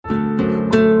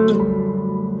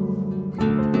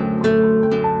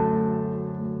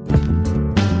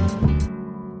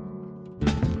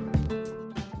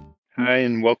Hi,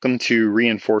 and welcome to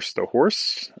Reinforce the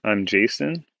Horse. I'm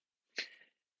Jason.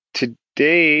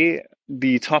 Today,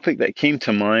 the topic that came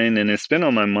to mind, and it's been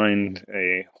on my mind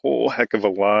a whole heck of a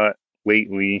lot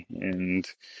lately, and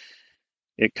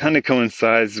it kind of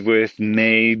coincides with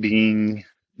May being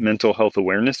Mental Health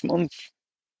Awareness Month,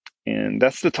 and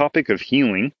that's the topic of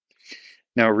healing.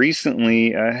 Now,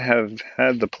 recently, I have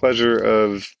had the pleasure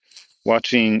of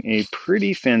watching a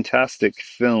pretty fantastic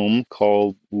film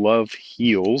called Love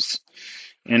Heals,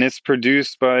 and it's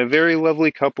produced by a very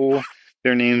lovely couple.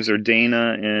 Their names are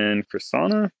Dana and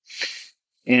Chrisana,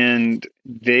 and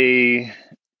they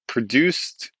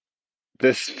produced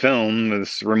this film,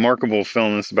 this remarkable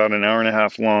film. It's about an hour and a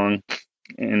half long,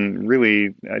 and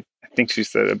really, I think she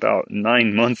said about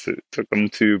 9 months it took them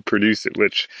to produce it,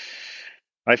 which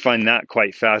I find that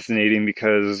quite fascinating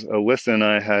because Alyssa and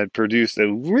I had produced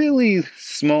a really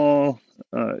small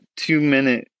 2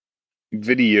 minute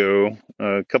video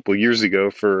a couple years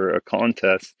ago for a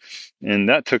contest, and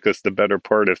that took us the better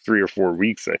part of 3 or 4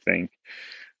 weeks, I think.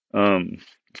 Um,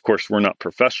 of course, we're not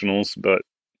professionals, but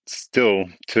still,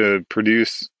 to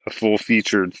produce a full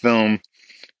featured film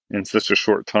in such a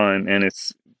short time, and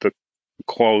the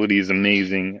quality is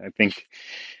amazing. I think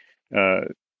uh,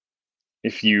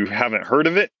 if you haven't heard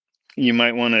of it, you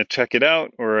might want to check it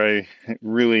out, or I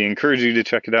really encourage you to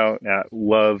check it out at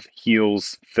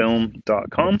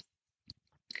lovehealsfilm.com.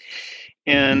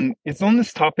 And it's on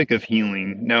this topic of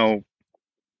healing. Now,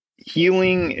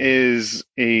 healing is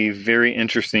a very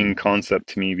interesting concept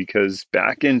to me because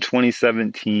back in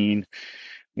 2017,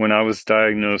 when I was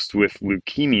diagnosed with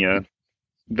leukemia,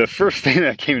 the first thing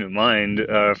that came to mind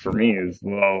for me is,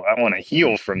 well, I want to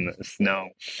heal from this. Now,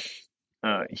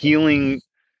 healing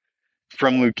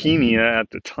from leukemia at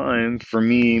the time for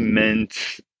me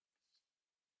meant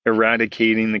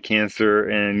eradicating the cancer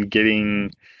and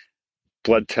getting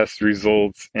blood test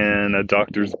results and a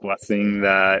doctor's blessing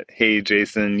that, hey,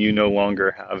 Jason, you no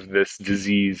longer have this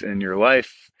disease in your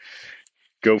life.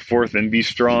 Go forth and be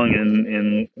strong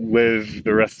and live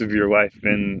the rest of your life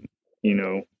in, you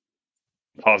know,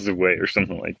 positive way or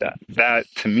something like that. That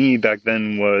to me back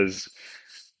then was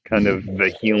kind of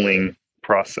the healing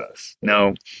process.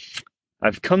 Now,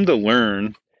 I've come to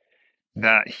learn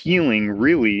that healing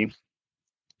really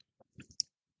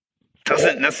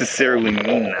doesn't necessarily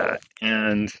mean that.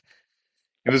 And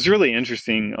it was really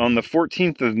interesting. On the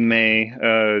 14th of May,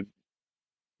 a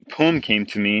poem came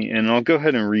to me, and I'll go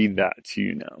ahead and read that to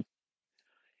you now.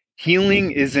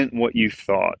 Healing isn't what you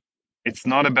thought. It's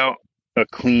not about a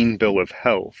clean bill of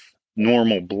health,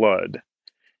 normal blood.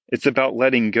 It's about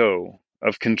letting go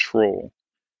of control,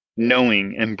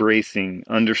 knowing, embracing,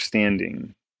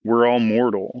 understanding. We're all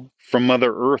mortal, from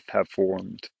Mother Earth have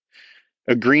formed,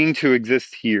 agreeing to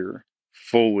exist here,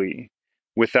 fully,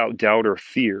 without doubt or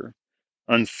fear,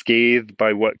 unscathed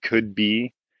by what could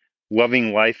be,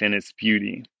 loving life in its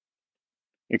beauty,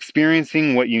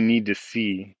 experiencing what you need to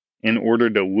see in order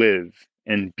to live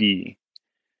and be.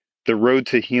 The road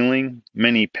to healing,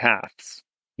 many paths.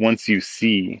 Once you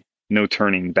see, no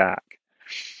turning back.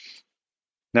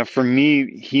 Now, for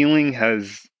me, healing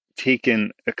has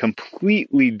taken a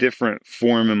completely different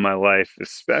form in my life,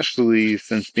 especially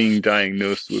since being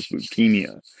diagnosed with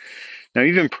leukemia. Now,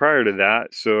 even prior to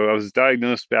that, so I was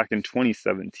diagnosed back in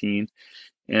 2017.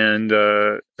 And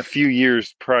a few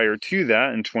years prior to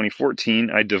that, in 2014,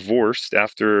 I divorced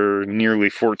after nearly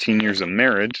 14 years of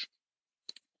marriage.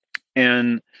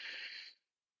 And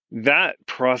that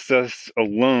process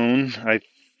alone, I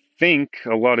think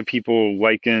a lot of people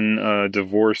liken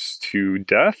divorce to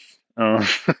death.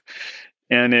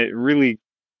 And it really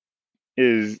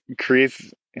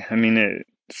creates, I mean, it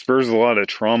spurs a lot of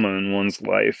trauma in one's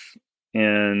life.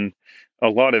 And a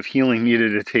lot of healing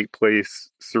needed to take place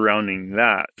surrounding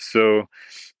that. So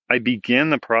I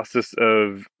began the process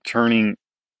of turning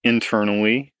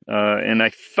internally, and I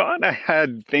thought I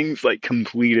had things like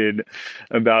completed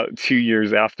about 2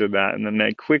 years after that. And then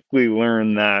I quickly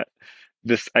learned that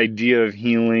this idea of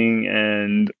healing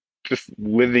and just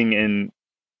living in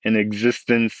an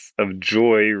existence of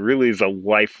joy really is a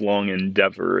lifelong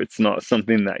endeavor. It's not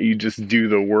something that you just do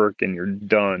the work and you're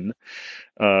done.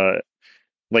 Uh,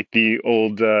 like the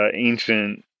old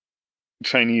ancient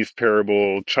Chinese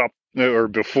parable, chop or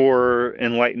before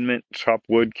enlightenment, chop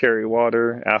wood, carry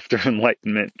water. After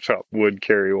enlightenment, chop wood,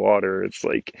 carry water. It's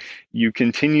like you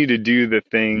continue to do the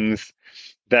things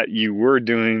that you were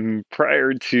doing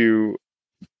prior to,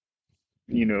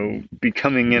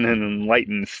 becoming in an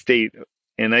enlightened state.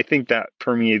 And I think that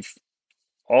permeates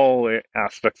all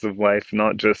aspects of life,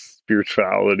 not just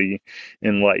spirituality,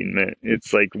 enlightenment.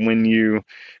 It's like when you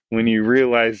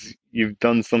realize you've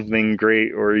done something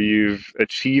great, or you've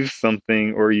achieved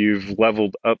something, or you've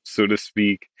leveled up, so to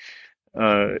speak,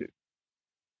 uh,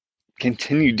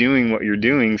 continue doing what you're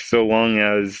doing so long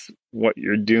as what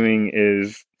you're doing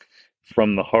is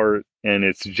from the heart and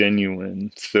it's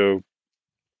genuine. So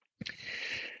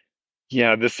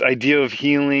yeah, this idea of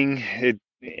healing, it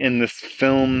in this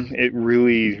film, it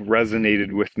really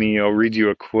resonated with me. I'll read you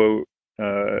a quote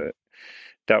that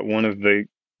one of the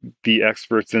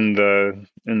experts in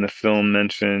the film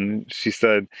mentioned. She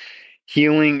said,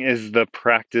 "Healing is the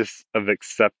practice of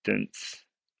acceptance."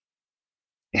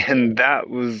 And that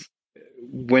was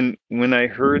when I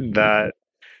heard that,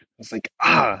 I was like,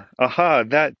 aha,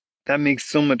 that makes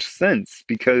so much sense,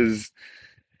 because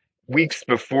weeks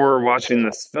before watching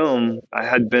this film, I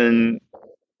had been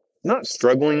not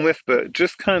struggling with, but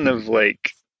just kind of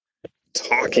like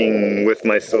talking with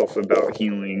myself about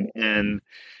healing. And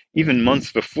even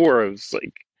months before, I was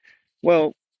like,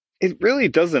 well, it really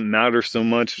doesn't matter so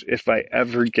much if I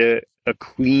ever get a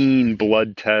clean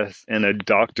blood test and a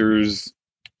doctor's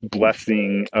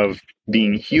blessing of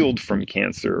being healed from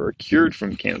cancer or cured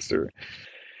from cancer.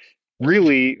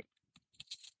 Really,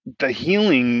 the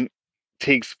healing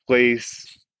takes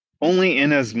place only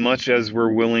in as much as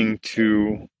we're willing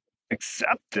to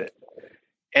accept it.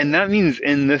 And that means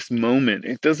in this moment.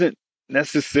 It doesn't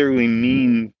necessarily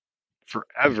mean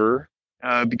forever,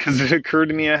 because it occurred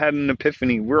to me, I had an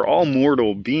epiphany. We're all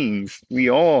mortal beings. We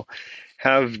all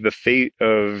have the fate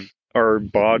of our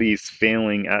bodies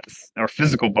failing at our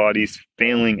physical bodies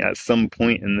failing at some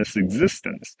point in this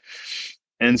existence.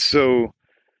 And so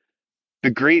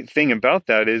the great thing about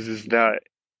that is that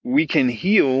we can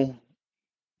heal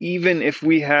even if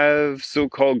we have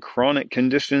so-called chronic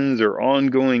conditions or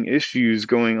ongoing issues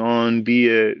going on, be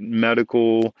it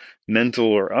medical, mental,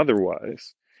 or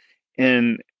otherwise.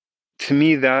 And to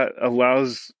me, that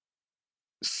allows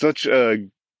such a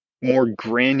more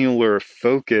granular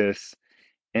focus,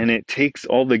 and it takes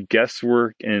all the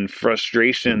guesswork and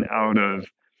frustration out of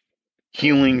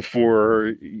healing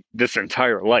for this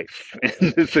entire life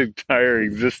and this entire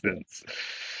existence.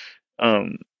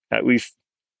 Um, at least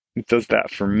it does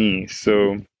that for me.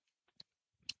 So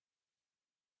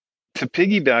to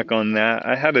piggyback on that,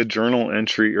 I had a journal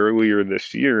entry earlier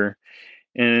this year,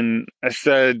 and I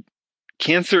said,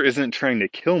 cancer isn't trying to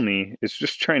kill me, it's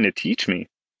just trying to teach me.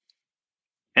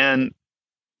 And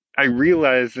I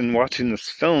realized in watching this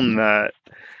film that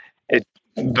it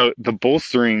the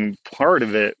bolstering part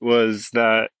of it was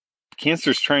that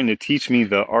cancer's trying to teach me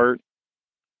the art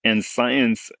and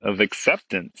science of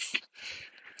acceptance.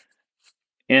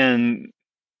 And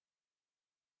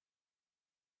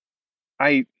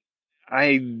I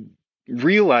I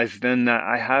realized then that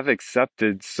I have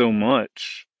accepted so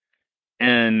much,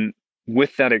 and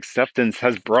with that acceptance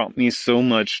has brought me so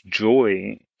much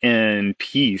joy and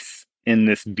peace in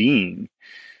this being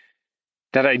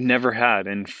that I never had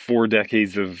in 4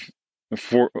 decades of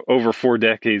over 4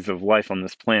 decades of life on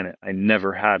this planet. I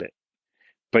never had it.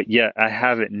 But yet I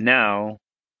have it now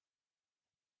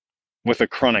with a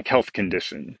chronic health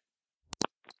condition.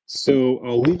 So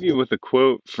I'll leave you with a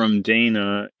quote from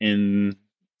Dana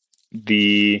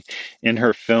the in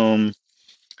her film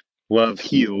Love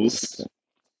Heals.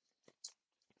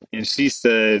 And she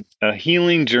said, a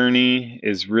healing journey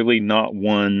is really not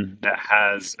one that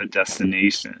has a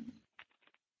destination.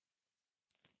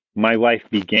 My life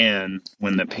began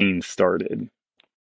when the pain started.